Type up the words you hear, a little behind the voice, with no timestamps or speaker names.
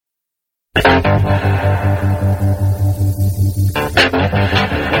You're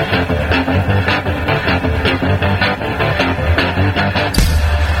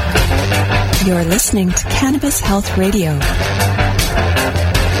listening to Cannabis Health Radio.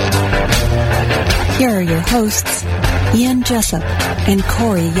 Here are your hosts, Ian Jessup and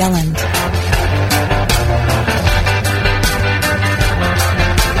Corey Yelland.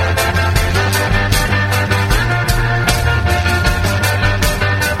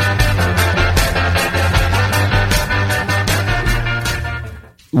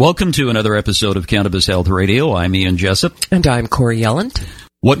 Welcome to another episode of Cannabis Health Radio. I'm Ian Jessup. And I'm Corey Yelland.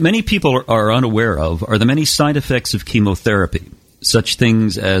 What many people are unaware of are the many side effects of chemotherapy. Such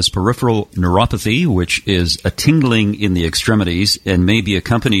things as peripheral neuropathy, which is a tingling in the extremities and may be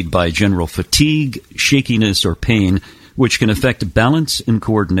accompanied by general fatigue, shakiness, or pain, which can affect balance and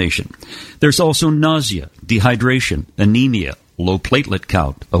coordination. There's also nausea, dehydration, anemia, low platelet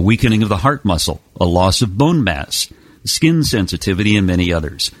count, a weakening of the heart muscle, a loss of bone mass, skin sensitivity, and many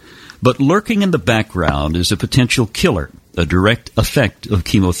others. But lurking in the background is a potential killer. A direct effect of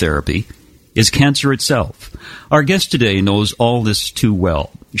chemotherapy is cancer itself. Our guest today knows all this too well.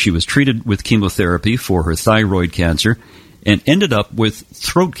 She was treated with chemotherapy for her thyroid cancer and ended up with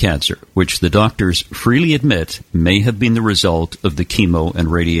throat cancer, which the doctors freely admit may have been the result of the chemo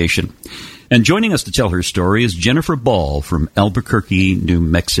and radiation. And joining us to tell her story is Jennifer Ball from Albuquerque, New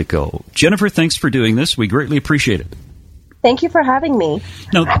Mexico. Jennifer, thanks for doing this. We greatly appreciate it. Thank you for having me.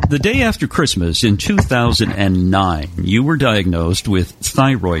 Now, the day after Christmas in 2009, you were diagnosed with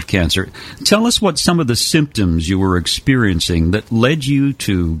thyroid cancer. Tell us what some of the symptoms you were experiencing that led you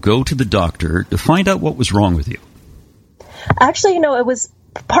to go to the doctor to find out what was wrong with you. Actually, it was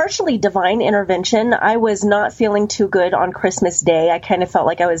partially divine intervention. I was not feeling too good on Christmas Day. I kind of felt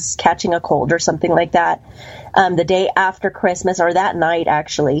like I was catching a cold or something like that. The day after Christmas, or that night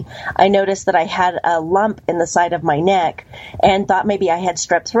actually, I noticed that I had a lump in the side of my neck and thought maybe I had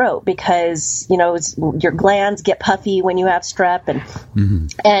strep throat because, your glands get puffy when you have strep.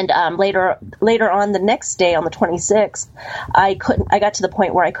 And later on the next day, on the 26th, I got to the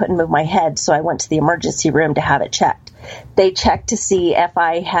point where I couldn't move my head, so I went to the emergency room to have it checked. They checked to see if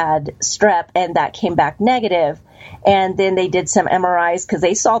I had strep, and that came back negative. And then they did some MRIs because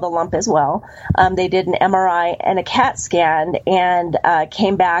they saw the lump as well. They did an MRI and a CAT scan and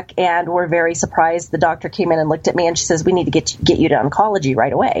came back and were very surprised. The doctor came in and looked at me and she says, "We need to get you to oncology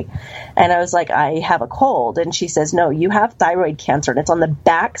right away." And I was like, "I have a cold." And she says, "No, you have thyroid cancer and it's on the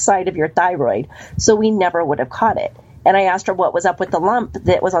back side of your thyroid. So we never would have caught it." And I asked her what was up with the lump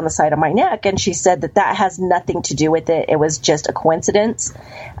that was on the side of my neck, and she said that has nothing to do with it. It was just a coincidence.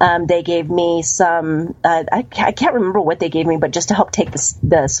 They gave me some, I can't remember what they gave me, but just to help take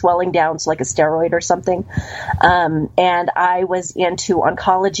the swelling down, so like a steroid or something. And I was into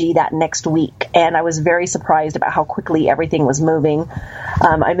oncology that next week, and I was very surprised about how quickly everything was moving.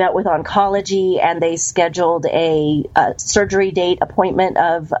 I met with oncology, and they scheduled a surgery date appointment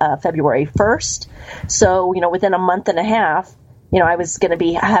of February 1st. So, within a month and a half, I was going to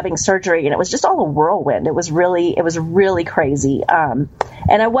be having surgery, and it was just all a whirlwind. It was really crazy. And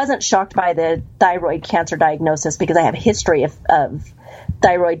I wasn't shocked by the thyroid cancer diagnosis because I have a history of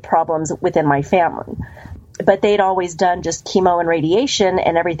thyroid problems within my family. But they'd always done just chemo and radiation,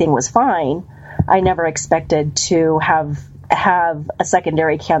 and everything was fine. I never expected to have a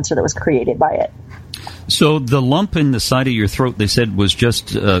secondary cancer that was created by it. So the lump in the side of your throat, they said, was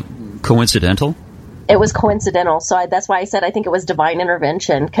just coincidental? It was coincidental, so that's why I said I think it was divine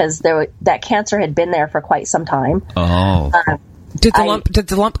intervention, because that cancer had been there for quite some time. Oh, did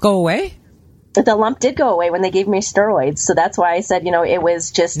the lump go away? The lump did go away when they gave me steroids, so that's why I said it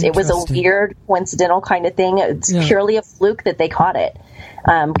was a weird coincidental kind of thing. It's purely a fluke that they caught it,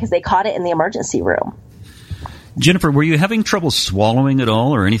 because they caught it in the emergency room. Jennifer, were you having trouble swallowing at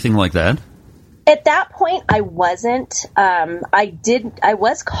all, or anything like that? At that point, I wasn't. I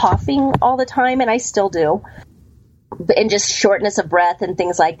was coughing all the time, and I still do, and just shortness of breath and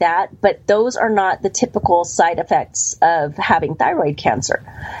things like that. But those are not the typical side effects of having thyroid cancer.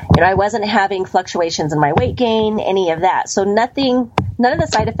 I wasn't having fluctuations in my weight gain, any of that. So none of the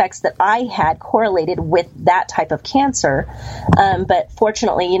side effects that I had correlated with that type of cancer. But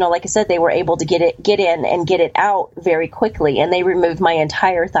fortunately, like I said, they were able to get in and get it out very quickly, and they removed my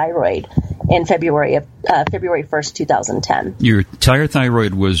entire thyroid in February 1st, 2010. Your entire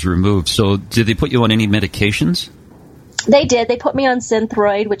thyroid was removed. So did they put you on any medications? They did. They put me on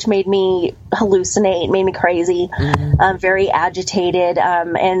Synthroid, which made me hallucinate, made me crazy, very agitated,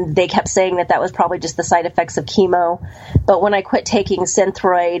 and they kept saying that was probably just the side effects of chemo. But when I quit taking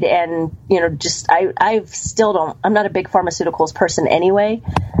Synthroid and, I'm not a big pharmaceuticals person anyway,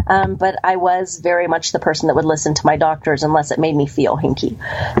 but I was very much the person that would listen to my doctors unless it made me feel hinky.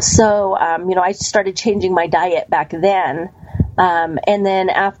 So, I started changing my diet back then, and then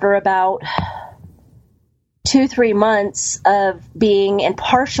after about 2-3 months of being in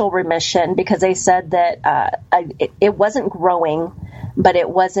partial remission, because they said that it wasn't growing, but it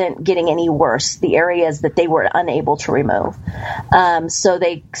wasn't getting any worse, the areas that they were unable to remove. So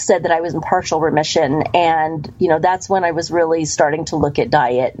they said that I was in partial remission, and, that's when I was really starting to look at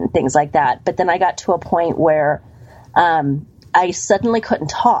diet and things like that. But then I got to a point where I suddenly couldn't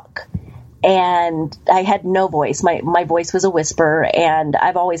talk. And I had no voice. My voice was a whisper, and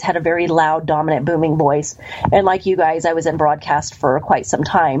I've always had a very loud, dominant, booming voice. And like you guys, I was in broadcast for quite some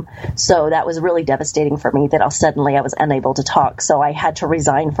time. So that was really devastating for me that I was unable to talk. So I had to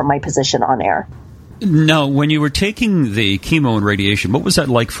resign from my position on air. Now, when you were taking the chemo and radiation, what was that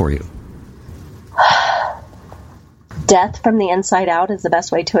like for you? Death from the inside out is the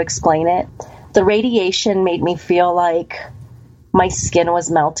best way to explain it. The radiation made me feel like my skin was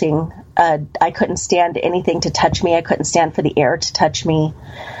melting. I couldn't stand anything to touch me. I couldn't stand for the air to touch me.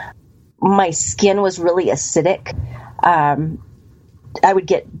 My skin was really acidic. I would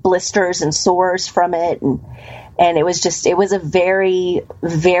get blisters and sores from it. And it was a very,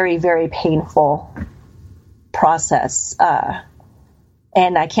 very, very painful process. And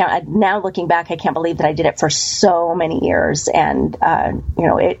now looking back, I can't believe that I did it for so many years. And,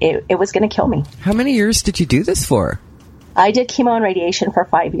 it was going to kill me. How many years did you do this for? I did chemo and radiation for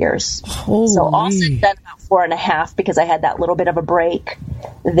 5 years. Holy. So all said and done about 4.5, because I had that little bit of a break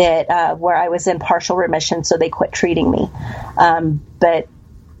that where I was in partial remission, so they quit treating me.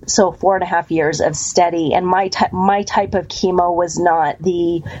 So 4.5 years of steady, and my type of chemo was not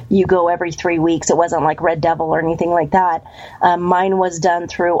you go every 3 weeks. It wasn't like Red Devil or anything like that. Mine was done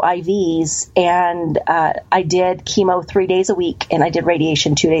through IVs, and I did chemo 3 days a week, and I did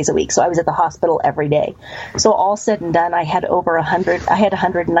radiation 2 days a week. So I was at the hospital every day. So all said and done, I had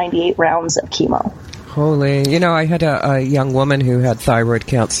 198 rounds of chemo. Holy. I had a young woman who had thyroid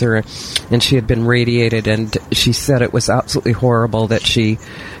cancer, and she had been radiated, and she said it was absolutely horrible but she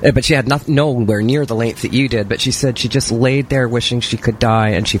had nowhere near the length that you did, but she said she just laid there wishing she could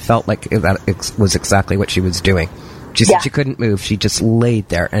die, and she felt like that was exactly what she was doing. She said she couldn't move. She just laid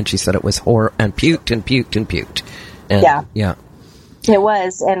there, and she said it was horrible, and puked and puked and puked. And, yeah. It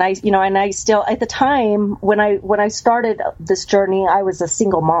was, and I still, at the time when I started this journey, I was a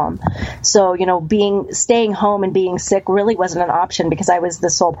single mom. So, staying home and being sick really wasn't an option because I was the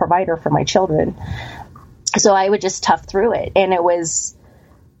sole provider for my children. So I would just tough through it. And it was,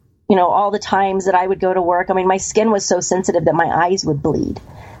 all the times that I would go to work, my skin was so sensitive that my eyes would bleed.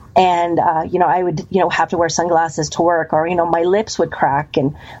 And, I would, have to wear sunglasses to work, or, my lips would crack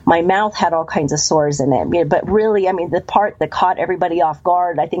and my mouth had all kinds of sores in it. But really, the part that caught everybody off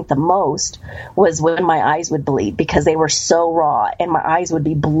guard, I think the most, was when my eyes would bleed because they were so raw and my eyes would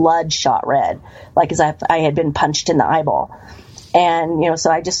be bloodshot red, like as if I had been punched in the eyeball. And,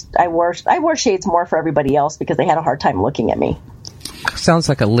 so I wore shades more for everybody else because they had a hard time looking at me. Sounds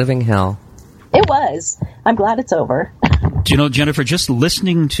like a living hell. It was. I'm glad it's over. Do you know, Jennifer, just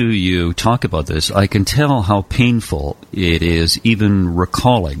listening to you talk about this, I can tell how painful it is even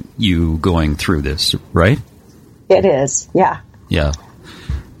recalling you going through this, right? It is, yeah. Yeah.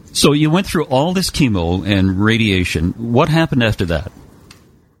 So you went through all this chemo and radiation. What happened after that?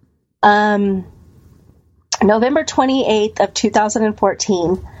 November 28th of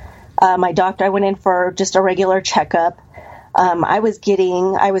 2014, my doctor, I went in for just a regular checkup. I was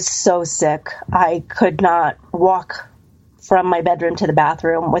so sick. I could not walk from my bedroom to the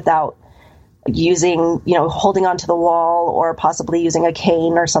bathroom without holding onto the wall or possibly using a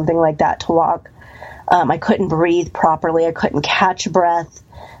cane or something like that to walk. I couldn't breathe properly. I couldn't catch breath.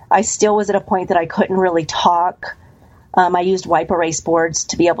 I still was at a point that I couldn't really talk. I used wipe erase boards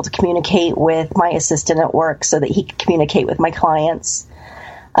to be able to communicate with my assistant at work so that he could communicate with my clients,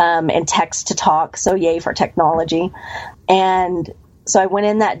 and text to talk. So yay for technology. And so I went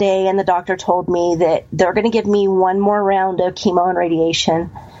in that day and the doctor told me that they're going to give me one more round of chemo and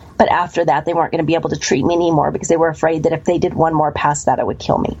radiation. But after that, they weren't going to be able to treat me anymore because they were afraid that if they did one more past that, it would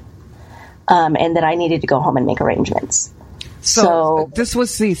kill me. And that I needed to go home and make arrangements. So this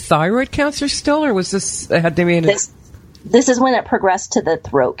was the thyroid cancer still, or was this, had they made it? This is when it progressed to the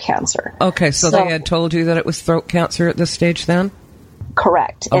throat cancer. Okay, so they had told you that it was throat cancer at this stage then?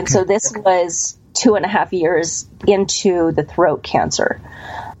 Correct. Okay. And so this was 2.5 years into the throat cancer.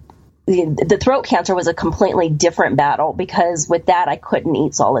 The throat cancer was a completely different battle, because with that, I couldn't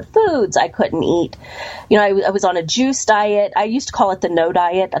eat solid foods. I couldn't eat, I was on a juice diet. I used to call it the no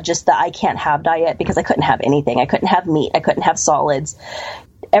diet, just the I can't have diet, because I couldn't have anything. I couldn't have meat. I couldn't have solids.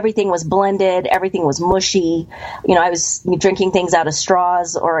 Everything was blended. Everything was mushy. I was drinking things out of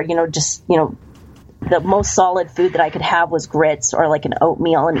straws, or, the most solid food that I could have was grits or like an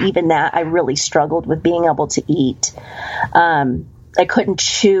oatmeal. And even that, I really struggled with being able to eat. I couldn't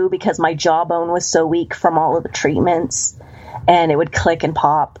chew because my jawbone was so weak from all of the treatments, and it would click and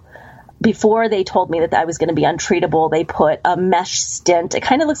pop. Before they told me that I was going to be untreatable, they put a mesh stent. It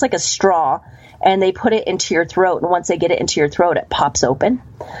kind of looks like a straw, and they put it into your throat. And once they get it into your throat, it pops open.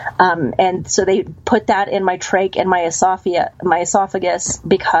 And so they put that in my trach and my esophagus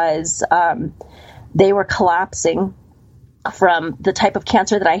because they were collapsing from the type of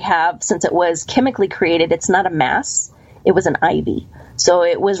cancer that I have. Since it was chemically created, it's not a mass. It was an IV. So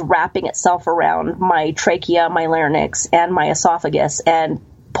it was wrapping itself around my trachea, my larynx, and my esophagus and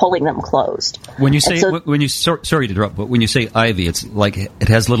pulling them closed. When you say, sorry to interrupt, but when you say IV, it's like it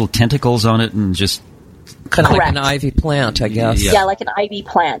has little tentacles on it and just... Kind of like an IV plant, I guess. Yeah, like an IV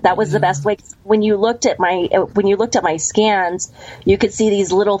plant. That was the best way. When you looked at my scans, you could see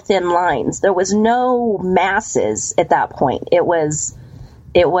these little thin lines. There was no masses at that point. It was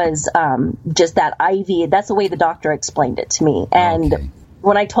just that IV. That's the way the doctor explained it to me. And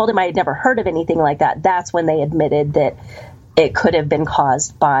when I told him I had never heard of anything like that, that's when they admitted that it could have been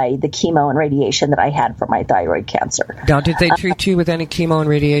caused by the chemo and radiation that I had for my thyroid cancer. Now, did they treat you with any chemo and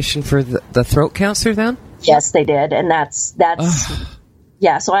radiation for the throat cancer then? Yes, they did. And that's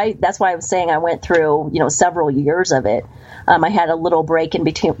yeah. So that's why I was saying I went through, several years of it. I had a little break in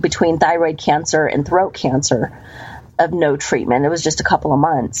between thyroid cancer and throat cancer of no treatment. It was just a couple of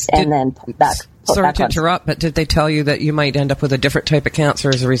months, and then back. Sorry to interrupt, but did they tell you that you might end up with a different type of cancer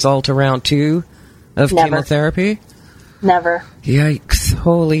as a result of round 2 of chemotherapy? Never. Yikes.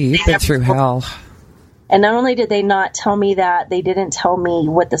 Holy, you've been through hell. And not only did they not tell me that, they didn't tell me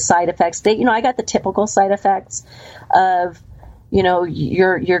what the side effects. I got the typical side effects of,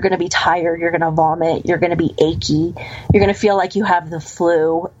 you're going to be tired, you're going to vomit, you're going to be achy, you're going to feel like you have the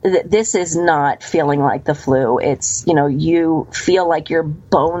flu. This is not feeling like the flu. It's, you feel like your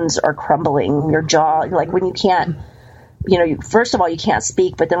bones are crumbling, your jaw, like when you can't, first of all, you can't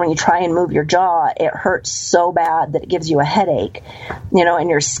speak, but then when you try and move your jaw, it hurts so bad that it gives you a headache, and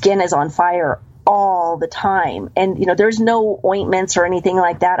your skin is on fire all the time. And, there's no ointments or anything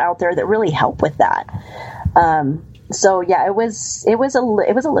like that out there that really help with that. So yeah, it was a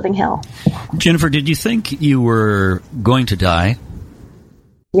living hell. Jennifer, did you think you were going to die?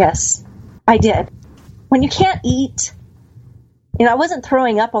 Yes, I did. When you can't eat, I wasn't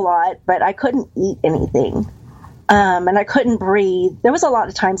throwing up a lot, but I couldn't eat anything. And I couldn't breathe. There was a lot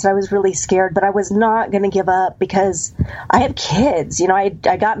of times that I was really scared, but I was not going to give up because I have kids. I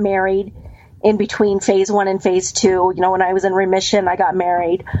got married in between phase 1 and phase 2. When I was in remission, I got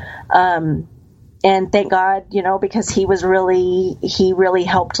married. And thank God, because he really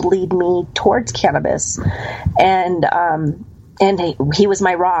helped lead me towards cannabis. And he was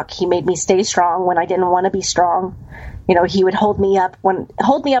my rock. He made me stay strong when I didn't want to be strong. He would hold me up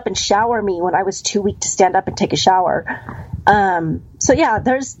and shower me when I was too weak to stand up and take a shower. So yeah,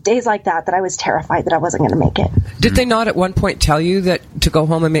 there's days like that I was terrified that I wasn't going to make it. Did they not at one point tell you that to go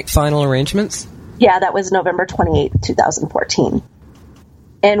home and make final arrangements? Yeah, that was November 28th, 2014.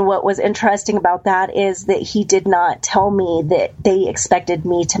 And what was interesting about that is that he did not tell me that they expected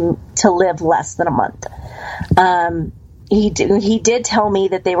me to live less than a month. He did tell me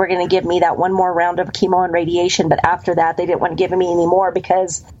that they were going to give me that one more round of chemo and radiation, but after that, they didn't want to give me any more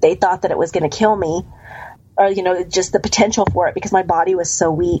because they thought that it was going to kill me, or just the potential for it, because my body was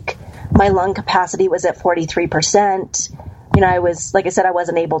so weak. My lung capacity was at 43%. I was, like I said, I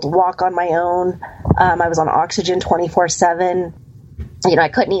wasn't able to walk on my own. I was on oxygen 24/7. I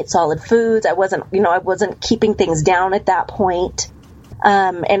couldn't eat solid foods. I wasn't keeping things down at that point.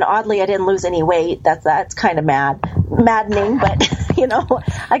 And oddly, I didn't lose any weight. That's kind of maddening, but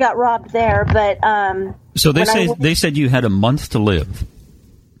I got robbed there. But so they said you had a month to live.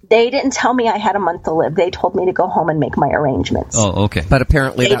 They didn't tell me I had a month to live. They told me to go home and make my arrangements. Oh, okay. But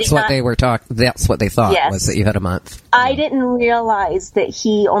apparently that's what they were that's what they thought, yes, was that you had a month. I didn't realize that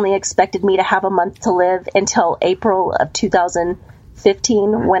he only expected me to have a month to live until April of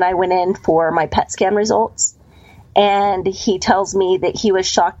 2015 when I went in for my PET scan results. And he tells me that he was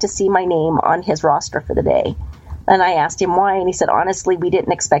shocked to see my name on his roster for the day. And I asked him why, and he said, honestly, we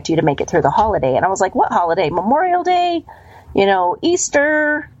didn't expect you to make it through the holiday. And I was like, what holiday? Memorial Day?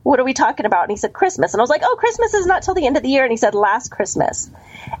 Easter, what are we talking about? And he said, Christmas. And I was like, oh, Christmas is not till the end of the year. And he said, last Christmas.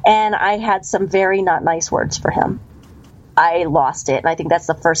 And I had some very not nice words for him. I lost it. And I think that's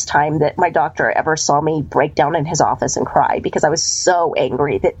the first time that my doctor ever saw me break down in his office and cry because I was so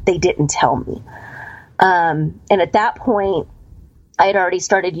angry that they didn't tell me. And at that point, I had already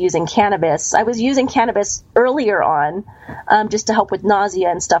started using cannabis. I was using cannabis earlier on just to help with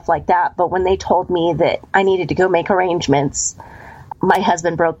nausea and stuff like that. But when they told me that I needed to go make arrangements, my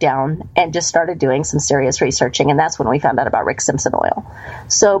husband broke down and just started doing some serious researching. And that's when we found out about Rick Simpson oil.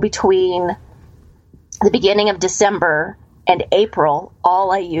 So between the beginning of December and April,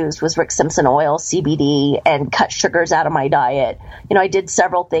 all I used was Rick Simpson oil, CBD, and cut sugars out of my diet. I did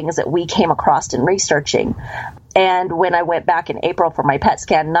several things that we came across in researching. And when I went back in April for my PET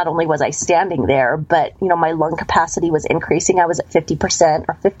scan, not only was I standing there, but, my lung capacity was increasing. I was at 50%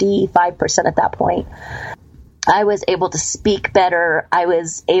 or 55% at that point. I was able to speak better. I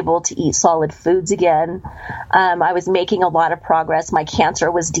was able to eat solid foods again. I was making a lot of progress. My cancer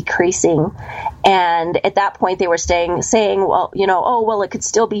was decreasing. And at that point, they were saying, well, it could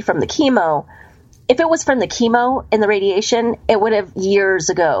still be from the chemo. If it was from the chemo and the radiation, it would have years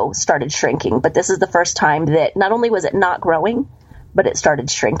ago started shrinking. But this is the first time that not only was it not growing, but it started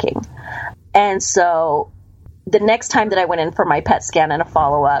shrinking. And so the next time that I went in for my PET scan and a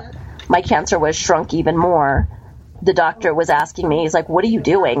follow-up, my cancer was shrunk even more. The doctor was asking me, he's like, what are you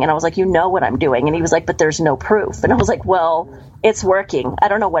doing? And I was like, you know what I'm doing. And he was like, but there's no proof. And I was like, well, it's working. I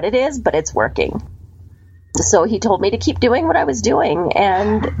don't know what it is, but it's working. So he told me to keep doing what I was doing.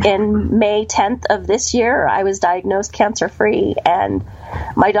 And in May 10th of this year, I was diagnosed cancer-free. And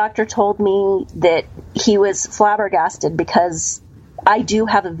my doctor told me that he was flabbergasted because I do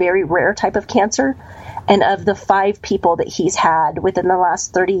have a very rare type of cancer. And of the 5 people that he's had within the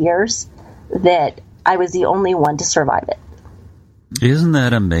last 30 years, that I was the only one to survive it. Isn't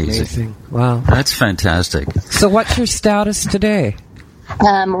that amazing? Wow. That's fantastic. So what's your status today?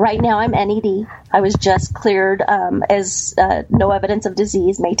 Right now I'm NED. I was just cleared as no evidence of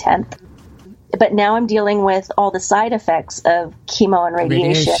disease May 10th. But now I'm dealing with all the side effects of chemo and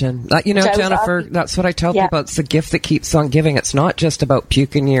radiation. Jennifer, that's what I tell people. It's the gift that keeps on giving. It's not just about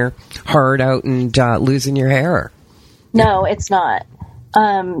puking your heart out and losing your hair. No, it's not.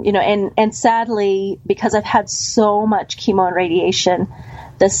 And sadly, because I've had so much chemo and radiation,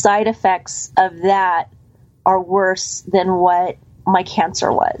 the side effects of that are worse than what my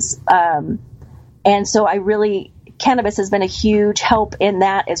cancer was. And so cannabis has been a huge help in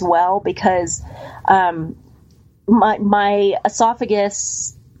that as well, because my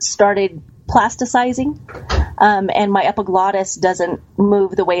esophagus started plasticizing, and my epiglottis doesn't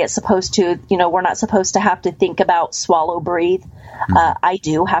move the way it's supposed to. We're not supposed to have to think about swallow, breathe. I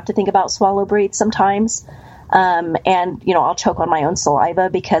do have to think about swallow, breathe sometimes. And I'll choke on my own saliva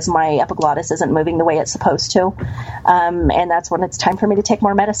because my epiglottis isn't moving the way it's supposed to. And that's when it's time for me to take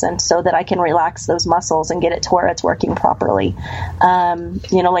more medicine so that I can relax those muscles and get it to where it's working properly.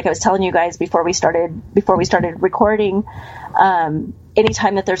 Like I was telling you guys before we started recording,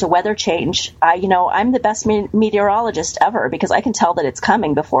 anytime that there's a weather change, I'm the best meteorologist ever because I can tell that it's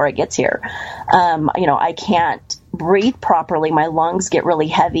coming before it gets here. I can't breathe properly. My lungs get really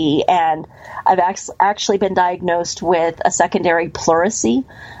heavy, and I've actually been diagnosed with a secondary pleurisy,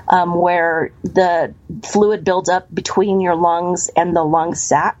 where the fluid builds up between your lungs and the lung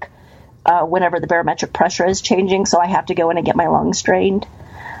sac whenever the barometric pressure is changing. So I have to go in and get my lungs drained.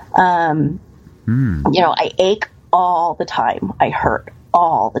 I ache all the time. I hurt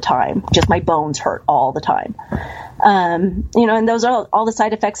all the time. Just my bones hurt all the time. And those are all the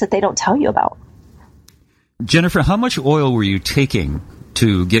side effects that they don't tell you about. Jennifer, how much oil were you taking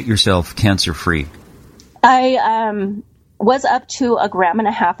to get yourself cancer-free? I was up to 1.5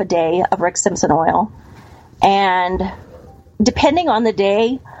 grams a day of Rick Simpson oil. And depending on the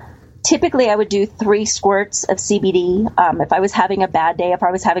day, typically I would do 3 squirts of CBD. If I was having a bad day, if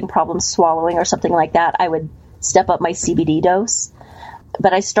I was having problems swallowing or something like that, I would step up my CBD dose.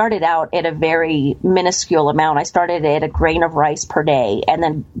 But I started out at a very minuscule amount. I started at a grain of rice per day and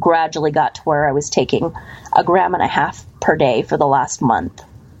then gradually got to where I was taking 1.5 grams per day for the last month.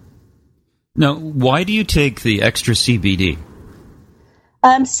 Now, why do you take the extra CBD?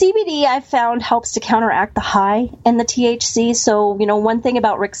 CBD, I've found, helps to counteract the high in the THC. So, one thing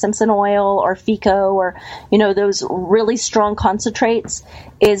about Rick Simpson oil or FICO or, those really strong concentrates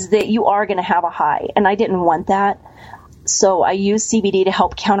is that you are going to have a high. And I didn't want that. So I use CBD to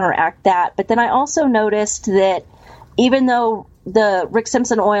help counteract that. But then I also noticed that even though the Rick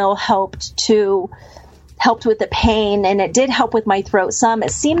Simpson oil helped to helped with the pain, and it did help with my throat some.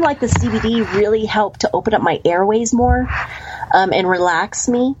 It seemed like the CBD really helped to open up my airways more and relax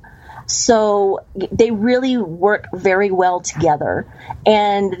me. So they really work very well together.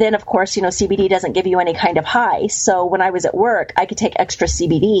 And then, of course, CBD doesn't give you any kind of high. So when I was at work, I could take extra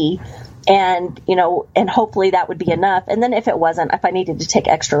CBD and hopefully that would be enough. And then if it wasn't, if I needed to take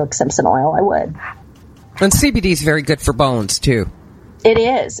extra Rick Simpson oil, I would. And CBD is very good for bones, too. It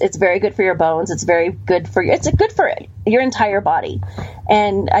is. It's very good for your bones. It's very good for it's good for your entire body.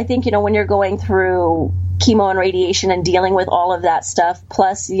 And I think, when you're going through chemo and radiation and dealing with all of that stuff,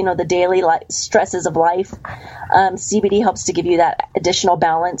 plus, the daily stresses of life, CBD helps to give you that additional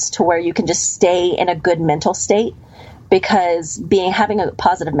balance to where you can just stay in a good mental state, because having a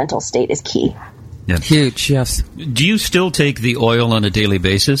positive mental state is key. Yeah. Huge, yes. Do you still take the oil on a daily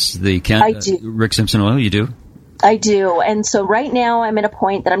basis? I do. Rick Simpson oil, you do? I do. And so right now I'm at a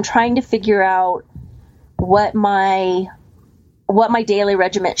point that I'm trying to figure out what my daily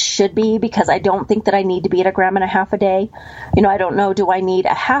regimen should be, because I don't think that I need to be at 1.5 grams a day. I don't know, do I need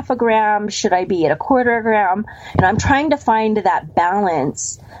 0.5 gram? Should I be at 1/4 gram? I'm trying to find that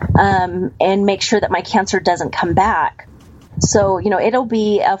balance and make sure that my cancer doesn't come back. So, it'll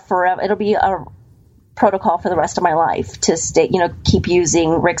be a protocol for the rest of my life to stay, keep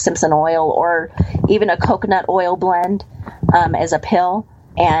using Rick Simpson oil or even a coconut oil blend as a pill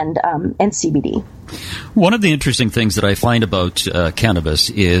and CBD. One of the interesting things that I find about cannabis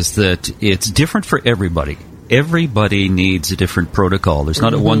is that it's different for everybody. Everybody needs a different protocol. There's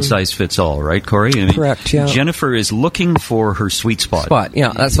not a one-size-fits-all, right, Corey? Correct, yeah. Jennifer is looking for her sweet spot.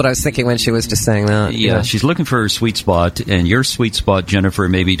 Yeah, that's what I was thinking when she was just saying that. Yeah, she's looking for her sweet spot, and your sweet spot, Jennifer,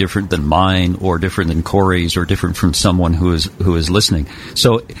 may be different than mine or different than Corey's or different from someone who is listening.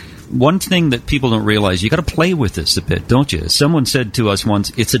 So one thing that people don't realize, you got to play with this a bit, don't you? Someone said to us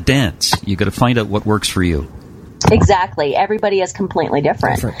once, it's a dance. You got to find out what works for you. Exactly. Everybody is completely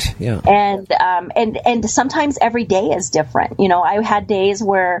different. Yeah. And sometimes every day is different. I had days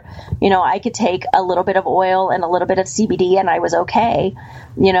where, I could take a little bit of oil and a little bit of CBD and I was okay.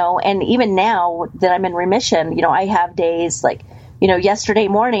 And even now that I'm in remission, I have days like, yesterday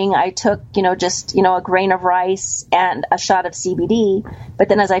morning I took, just, a grain of rice and a shot of CBD. But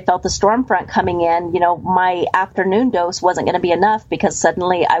then as I felt the storm front coming in, my afternoon dose wasn't going to be enough, because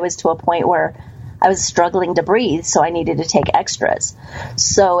suddenly I was to a point where I was struggling to breathe, so I needed to take extras.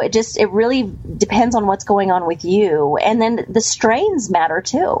 So it really depends on what's going on with you. And then the strains matter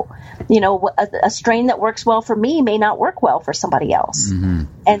too. A strain that works well for me may not work well for somebody else. Mm-hmm.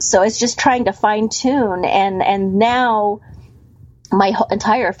 And so it's just trying to fine tune. And now my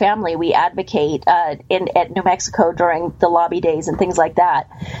entire family, we advocate at New Mexico during the lobby days and things like that,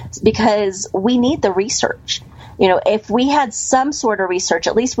 because we need the research. If we had some sort of research,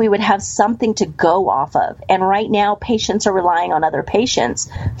 at least we would have something to go off of. And right now, patients are relying on other patients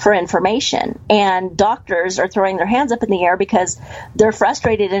for information. And doctors are throwing their hands up in the air because they're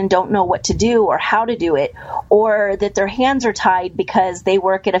frustrated and don't know what to do or how to do it, or that their hands are tied because they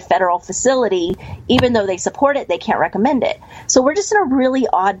work at a federal facility. Even though they support it, they can't recommend it. So we're just in a really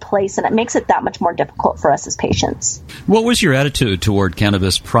odd place, and it makes it that much more difficult for us as patients. What was your attitude toward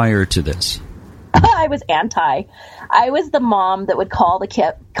cannabis prior to this? I was anti. I was the mom that would call the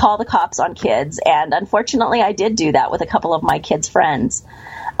cops on kids, and unfortunately, I did do that with a couple of my kids' friends.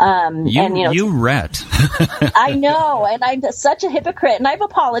 You rat. I know, and I'm such a hypocrite, and I've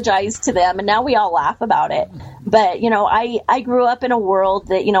apologized to them, and now we all laugh about it. But I grew up in a world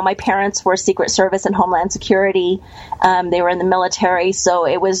that my parents were Secret Service and Homeland Security. They were in the military, so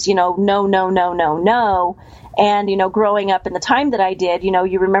it was no. And, growing up in the time that I did,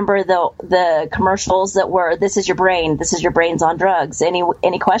 you remember the commercials that were, this is your brain's on drugs.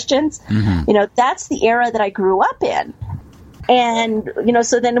 Any questions? Mm-hmm. That's the era that I grew up in. And,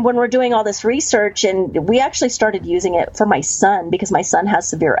 so then when we're doing all this research, and we actually started using it for my son because my son has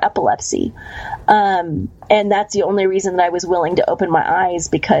severe epilepsy. And that's the only reason that I was willing to open my eyes,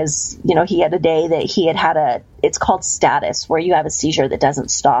 because, he had a day that he had it's called status, where you have a seizure that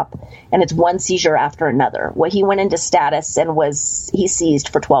doesn't stop, and it's one seizure after another. Well, he went into status and he seized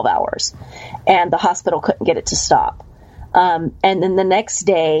for 12 hours, and the hospital couldn't get it to stop. And then the next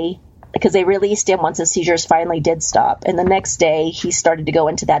day, because they released him once his seizures finally did stop. And the next day, he started to go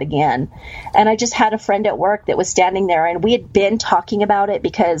into that again. And I just had a friend at work that was standing there, and we had been talking about it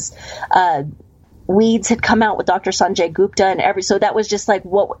because Weeds had come out with Dr. Sanjay Gupta, and so that was just like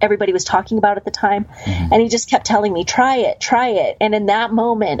what everybody was talking about at the time. Mm-hmm. And he just kept telling me, try it. And in that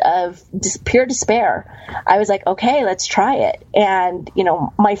moment of pure despair, I was like, okay, let's try it. And,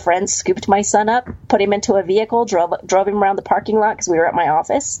 my friends scooped my son up, put him into a vehicle, drove him around the parking lot because we were at my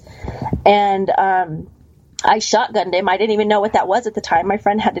office. And I shotgunned him. I didn't even know what that was at the time. My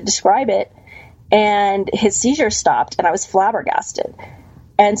friend had to describe it, and his seizure stopped, and I was flabbergasted.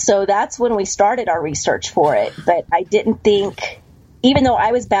 And so that's when we started our research for it. But I didn't think, even though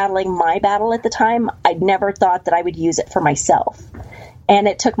I was battling my battle at the time, I'd never thought that I would use it for myself. And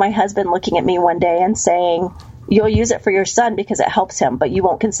it took my husband looking at me one day and saying, you'll use it for your son because it helps him, but you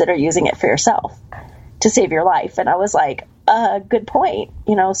won't consider using it for yourself to save your life. And I was like, good point.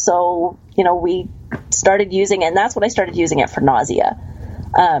 So, we started using it, and that's when I started using it for nausea.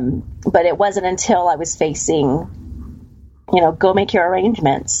 But it wasn't until I was facing, go make your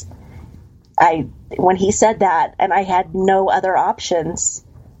arrangements. When he said that and I had no other options,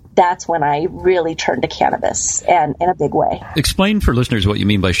 that's when I really turned to cannabis, and in a big way. Explain for listeners what you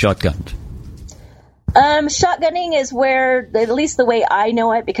mean by shotgunned. Shotgunning is where, at least the way I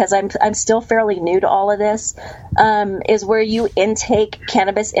know it, because I'm still fairly new to all of this, is where you intake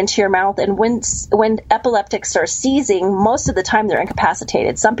cannabis into your mouth. And when epileptics are seizing, most of the time they're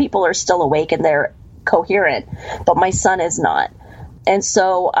incapacitated. Some people are still awake and they're coherent, but my son is not. And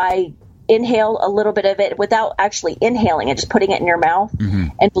so I inhale a little bit of it without actually inhaling it, just putting it in your mouth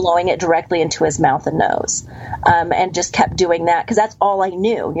and blowing it directly into his mouth and nose, and just kept doing that because that's all I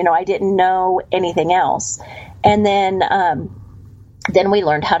knew. I didn't know anything else. And then we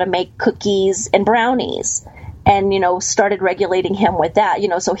learned how to make cookies and brownies, and started regulating him with that.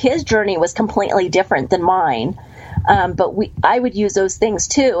 So his journey was completely different than mine. But I would use those things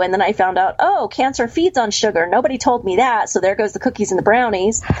too. And then I found out, cancer feeds on sugar. Nobody told me that. So there goes the cookies and the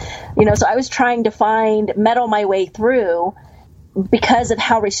brownies. So I was trying to meddle my way through because of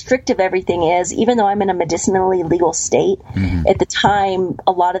how restrictive everything is. Even though I'm in a medicinally legal state, at the time,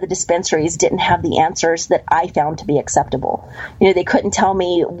 a lot of the dispensaries didn't have the answers that I found to be acceptable. They couldn't tell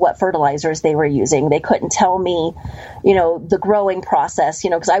me what fertilizers they were using. They couldn't tell me, the growing process,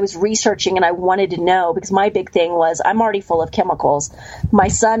 because I was researching and I wanted to know, because my big thing was I'm already full of chemicals. My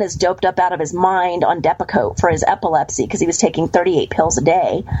son is doped up out of his mind on Depakote for his epilepsy because he was taking 38 pills a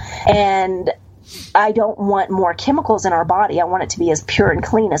day. And I don't want more chemicals in our body. I want it to be as pure and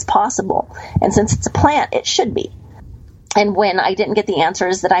clean as possible. And since it's a plant, it should be. And when I didn't get the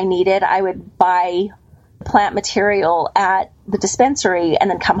answers that I needed, I would buy plant material at the dispensary and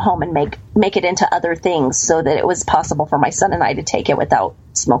then come home and make it into other things so that it was possible for my son and I to take it without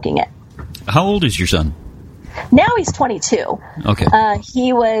smoking it. How old is your son? Now he's 22. Okay.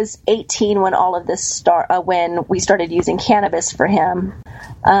 He was 18 when all of this when we started using cannabis for him.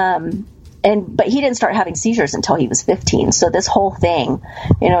 But he didn't start having seizures until he was 15. So this whole thing,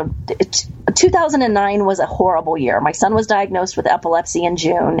 2009 was a horrible year. My son was diagnosed with epilepsy in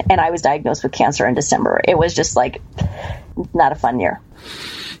June, and I was diagnosed with cancer in December. It was just not a fun year.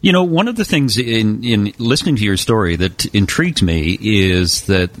 One of the things in listening to your story that intrigues me is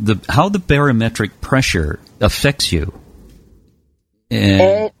that how the barometric pressure affects you. And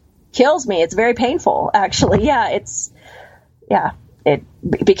it kills me. It's very painful, actually.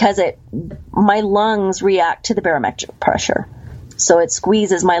 Because my lungs react to the barometric pressure. So it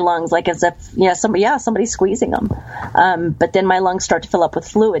squeezes my lungs like as if, somebody's squeezing them. But then my lungs start to fill up with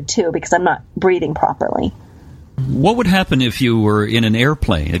fluid too because I'm not breathing properly. What would happen if you were in an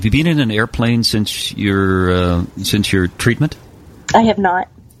airplane? Have you been in an airplane since your treatment? I have not.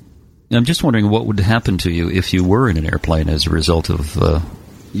 I'm just wondering what would happen to you if you were in an airplane as a result of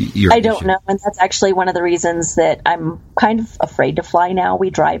your I don't know, and that's actually one of the reasons that I'm kind of afraid to fly now. We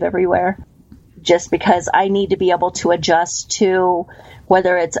drive everywhere just because I need to be able to adjust to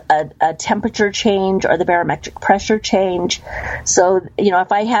whether it's a temperature change or the barometric pressure change. So,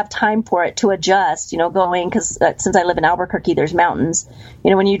 if I have time for it to adjust, going, because since I live in Albuquerque, there's mountains,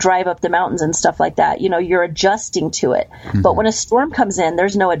 when you drive up the mountains and stuff like that, you're adjusting to it. Mm-hmm. But when a storm comes in,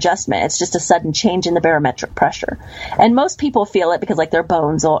 there's no adjustment. It's just a sudden change in the barometric pressure. And most people feel it because their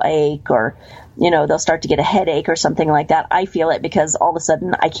bones will ache or, they'll start to get a headache or something like that. I feel it because all of a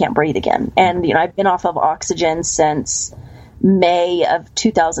sudden I can't breathe again. And, I've been off of oxygen since May of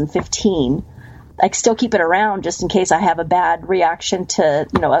 2015. I still keep it around just in case I have a bad reaction to,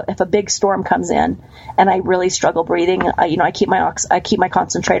 if a big storm comes in and I really struggle breathing, I keep my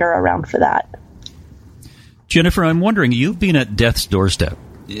concentrator around for that. Jennifer, I'm wondering, you've been at death's doorstep,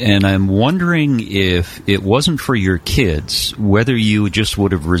 and I'm wondering if it wasn't for your kids, whether you just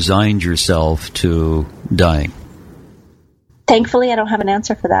would have resigned yourself to dying. Thankfully, I don't have an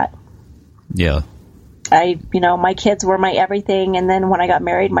answer for that. Yeah. My kids were my everything. And then when I got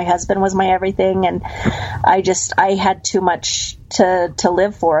married, my husband was my everything. And I had too much to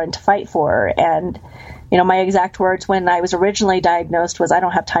live for and to fight for. And, my exact words when I was originally diagnosed was, I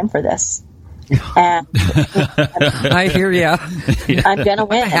don't have time for this. And I hear ya. I'm going to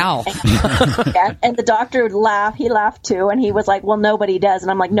win. How? And the doctor would laugh. He laughed too. And he was like, well, nobody does.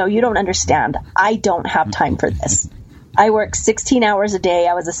 And I'm like, no, you don't understand. I don't have time for this. I work 16 hours a day.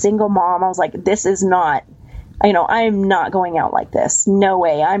 I was a single mom. I was like, this is not, I'm not going out like this. No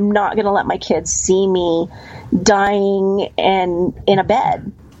way. I'm not going to let my kids see me dying and in a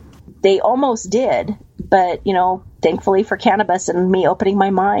bed. They almost did. But, thankfully for cannabis and me opening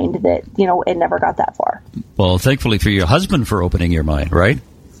my mind that, it never got that far. Well, thankfully for your husband for opening your mind, right?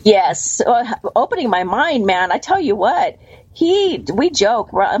 Yes. Opening my mind, man. I tell you what, we joke.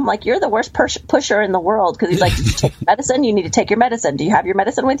 I'm like, you're the worst pusher in the world. Because he's like, did you take medicine? You need to take your medicine. Do you have your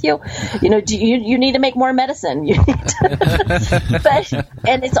medicine with you? Do you need to make more medicine? You need to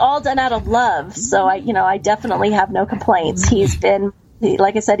and it's all done out of love. So I definitely have no complaints. He's been,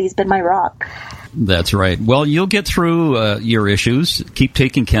 like I said, he's been my rock. That's right. Well, you'll get through your issues. Keep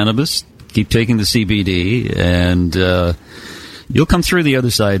taking cannabis, keep taking the CBD, and you'll come through the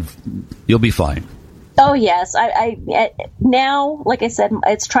other side. You'll be fine. Oh yes, I now, like I said,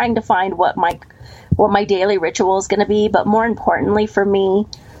 it's trying to find what my daily ritual is going to be. But more importantly for me,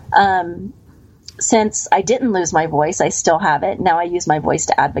 since I didn't lose my voice, I still have it. Now I use my voice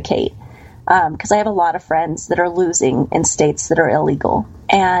to advocate. Because I have a lot of friends that are losing in states that are illegal,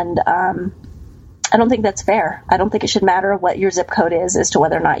 and I don't think that's fair. I don't think it should matter what your zip code is as to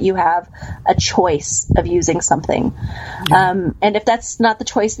whether or not you have a choice of using something. And if that's not the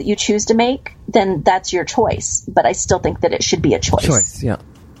choice that you choose to make, then that's your choice. But I still think that it should be a choice. Yeah.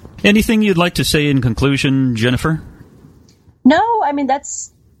 Anything you'd like to say in conclusion, Jennifer? No, I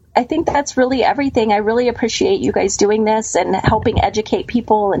think that's really everything. I really appreciate you guys doing this and helping educate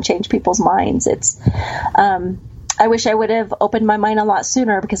people and change people's minds. I wish I would have opened my mind a lot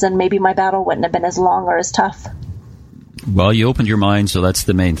sooner, because then maybe my battle wouldn't have been as long or as tough. Well, you opened your mind, so that's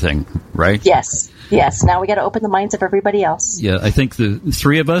the main thing, right? Yes. Now we got to open the minds of everybody else. Yeah, I think the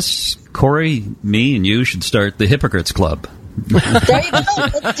three of us, Corey, me, and you, should start the Hypocrites Club. There you go.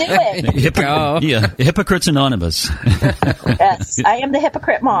 Let's do it. Yeah, Hypocrites Anonymous. Yes, I am the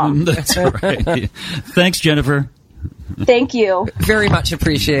hypocrite mom. That's right. Thanks, Jennifer. Thank you. Very much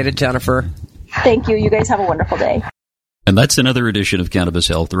appreciated, Jennifer. Thank you. You guys have a wonderful day. And that's another edition of Cannabis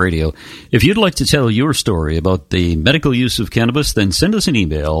Health Radio. If you'd like to tell your story about the medical use of cannabis, then send us an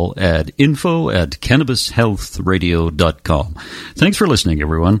email at info@cannabishealthradio.com. Thanks for listening,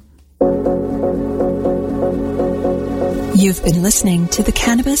 everyone. You've been listening to the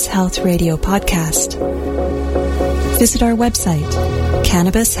Cannabis Health Radio podcast. Visit our website,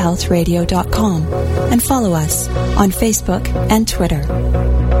 cannabishealthradio.com, and follow us on Facebook and Twitter.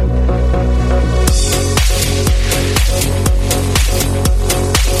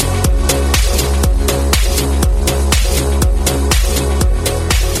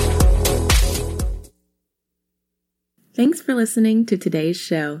 Thanks for listening to today's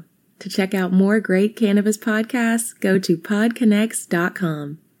show. To check out more great cannabis podcasts, go to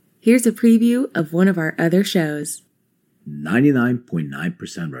podconnects.com. Here's a preview of one of our other shows.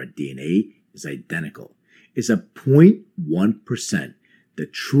 99.9% of our DNA is identical. It's a 0.1%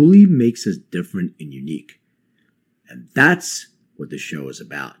 that truly makes us different and unique. And that's what the show is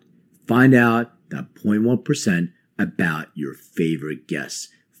about. Find out that 0.1% about your favorite guests.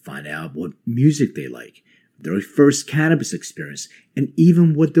 Find out what music they like, their first cannabis experience, and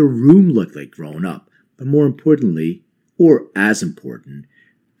even what their room looked like growing up. But more importantly, or as important,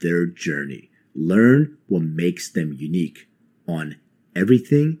 their journey. Learn what makes them unique on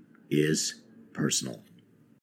Everything is Personal.